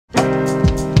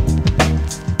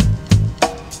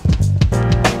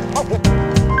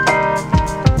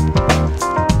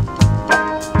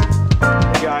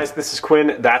This is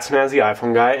Quinn, That's Snazzy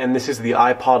iPhone Guy, and this is the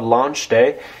iPod launch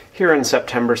day here in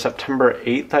September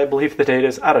 8th, I believe the date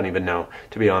is. I don't even know,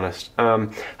 to be honest.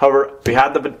 However, we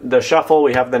had the Shuffle,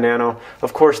 we have the Nano.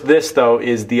 Of course, this, though,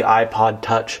 is the iPod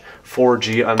Touch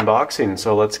 4G unboxing,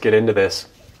 so let's get into this.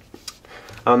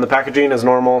 The packaging, as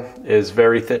normal, is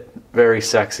very thick, very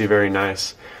sexy, very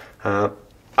nice. I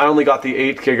only got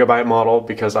the 8GB model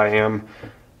because I am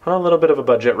a little bit of a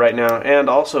budget right now, and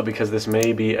also because this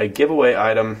may be a giveaway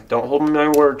item. Don't hold my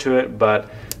word to it, but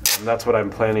that's what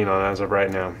I'm planning on as of right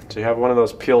now. So you have one of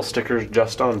those peel stickers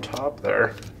just on top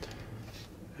there,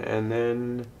 and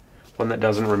then one that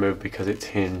doesn't remove because it's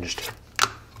hinged.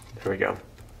 There we go.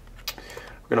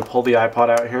 We're going to pull the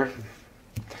iPod out here,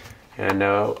 and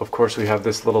of course we have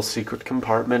this little secret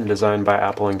compartment designed by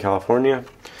Apple in California.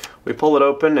 We pull it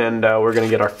open, and we're going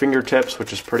to get our fingertips,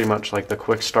 which is pretty much like the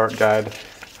quick start guide.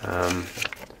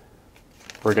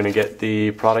 We're going to get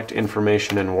the product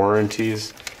information and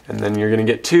warranties, and then you're going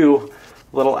to get two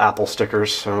little Apple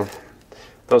stickers, so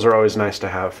those are always nice to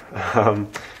have.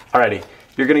 Alrighty,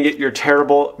 you're going to get your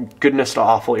terrible, goodness to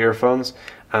awful earphones.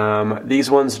 These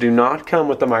ones do not come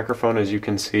with the microphone, as you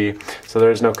can see, so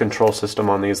there's no control system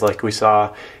on these like we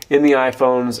saw in the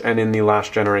iPhones and in the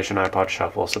last generation iPod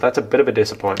Shuffle, so that's a bit of a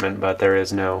disappointment, but there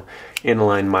is no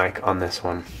inline mic on this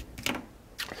one.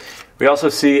 We also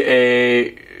see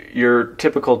your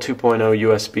typical 2.0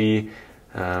 USB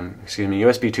 2.0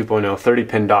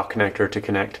 30-pin dock connector to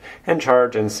connect and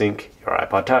charge and sync your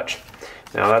iPod Touch.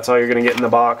 Now that's all you're going to get in the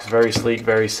box. Very sleek,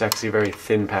 very sexy, very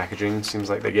thin packaging. Seems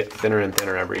like they get thinner and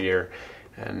thinner every year.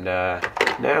 And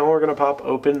now we're going to pop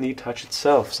open the Touch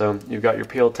itself. So you've got your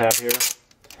peel tab here.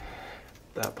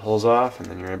 That pulls off, and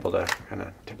then you're able to kind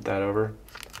of tip that over.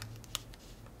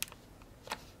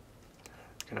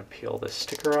 Gonna peel this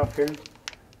sticker off here.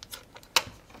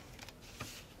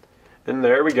 And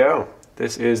there we go.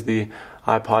 This is the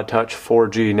iPod Touch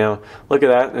 4G. Now, look at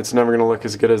that. It's never going to look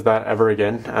as good as that ever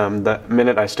again. The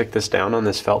minute I stick this down on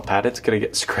this felt pad, it's going to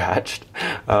get scratched.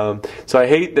 So I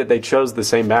hate that they chose the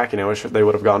same backing. I wish they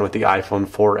would have gone with the iPhone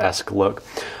 4-esque look.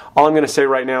 All I'm going to say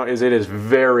right now is it is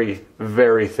very,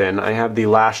 very thin. I have the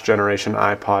last generation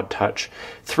iPod Touch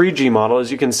 3G model. As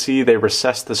you can see, they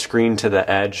recessed the screen to the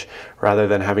edge rather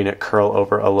than having it curl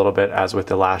over a little bit as with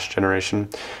the last generation.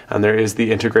 And there is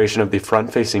the integration of the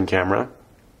front-facing camera.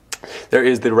 There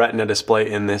is the Retina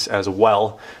display in this as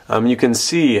well. You can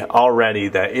see already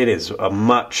that it is a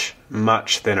much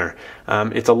thinner.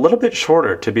 It's a little bit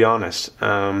shorter, to be honest.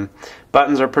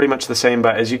 Buttons are pretty much the same,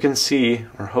 but as you can see,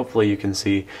 or hopefully you can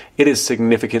see, it is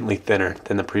significantly thinner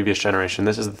than the previous generation.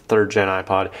 This is the 3rd gen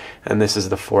iPod, and this is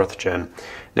the 4th gen.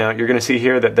 Now you're going to see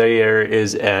here that there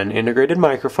is an integrated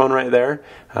microphone right there,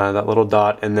 that little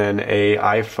dot, and then a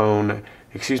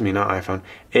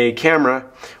a camera,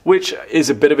 which is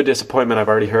a bit of a disappointment. I've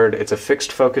already heard it's a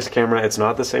fixed focus camera. It's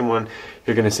not the same one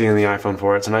you're going to see in the iPhone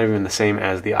 4. It's not even the same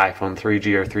as the iPhone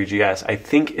 3G or 3GS. I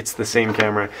think it's the same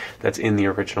camera that's in the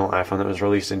original iPhone that was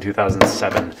released in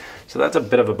 2007. So that's a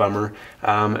bit of a bummer.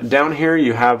 Down here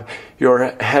you have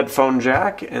your headphone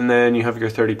jack, and then you have your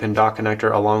 30-pin dock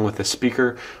connector along with the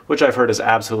speaker, which I've heard is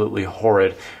absolutely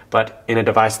horrid, but in a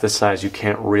device this size you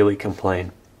can't really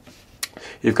complain.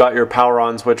 You've got your power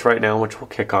on switch right now, which will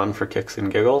kick on for kicks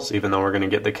and giggles, even though we're going to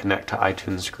get the connect to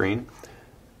iTunes screen.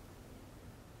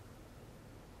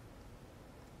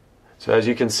 So as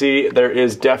you can see, there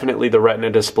is definitely the Retina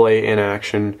display in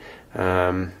action.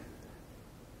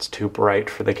 It's too bright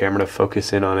for the camera to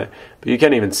focus in on it, but you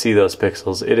can't even see those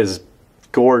pixels. It is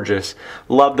gorgeous.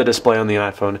 Love the display on the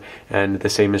iPhone, and the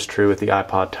same is true with the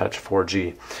iPod Touch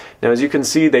 4G. Now, as you can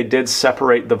see, they did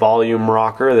separate the volume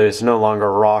rocker. There's no longer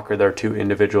a rocker. There are two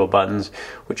individual buttons,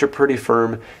 which are pretty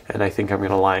firm, and I think I'm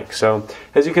going to like. So,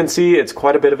 as you can see, it's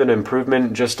quite a bit of an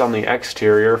improvement just on the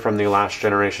exterior from the last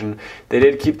generation. They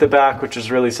did keep the back, which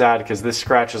is really sad because this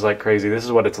scratches like crazy. This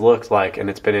is what it's looked like, and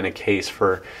it's been in a case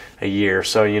for a year,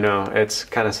 so, you know, it's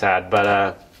kind of sad,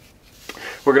 but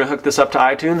we're going to hook this up to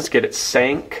iTunes, get it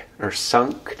synced.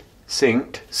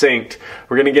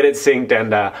 We're going to get it synced,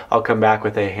 and I'll come back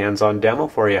with a hands-on demo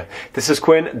for you. This is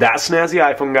Quinn, That's Snazzy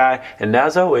iPhone Guy, and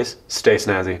as always, stay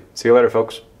snazzy. See you later,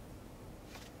 folks.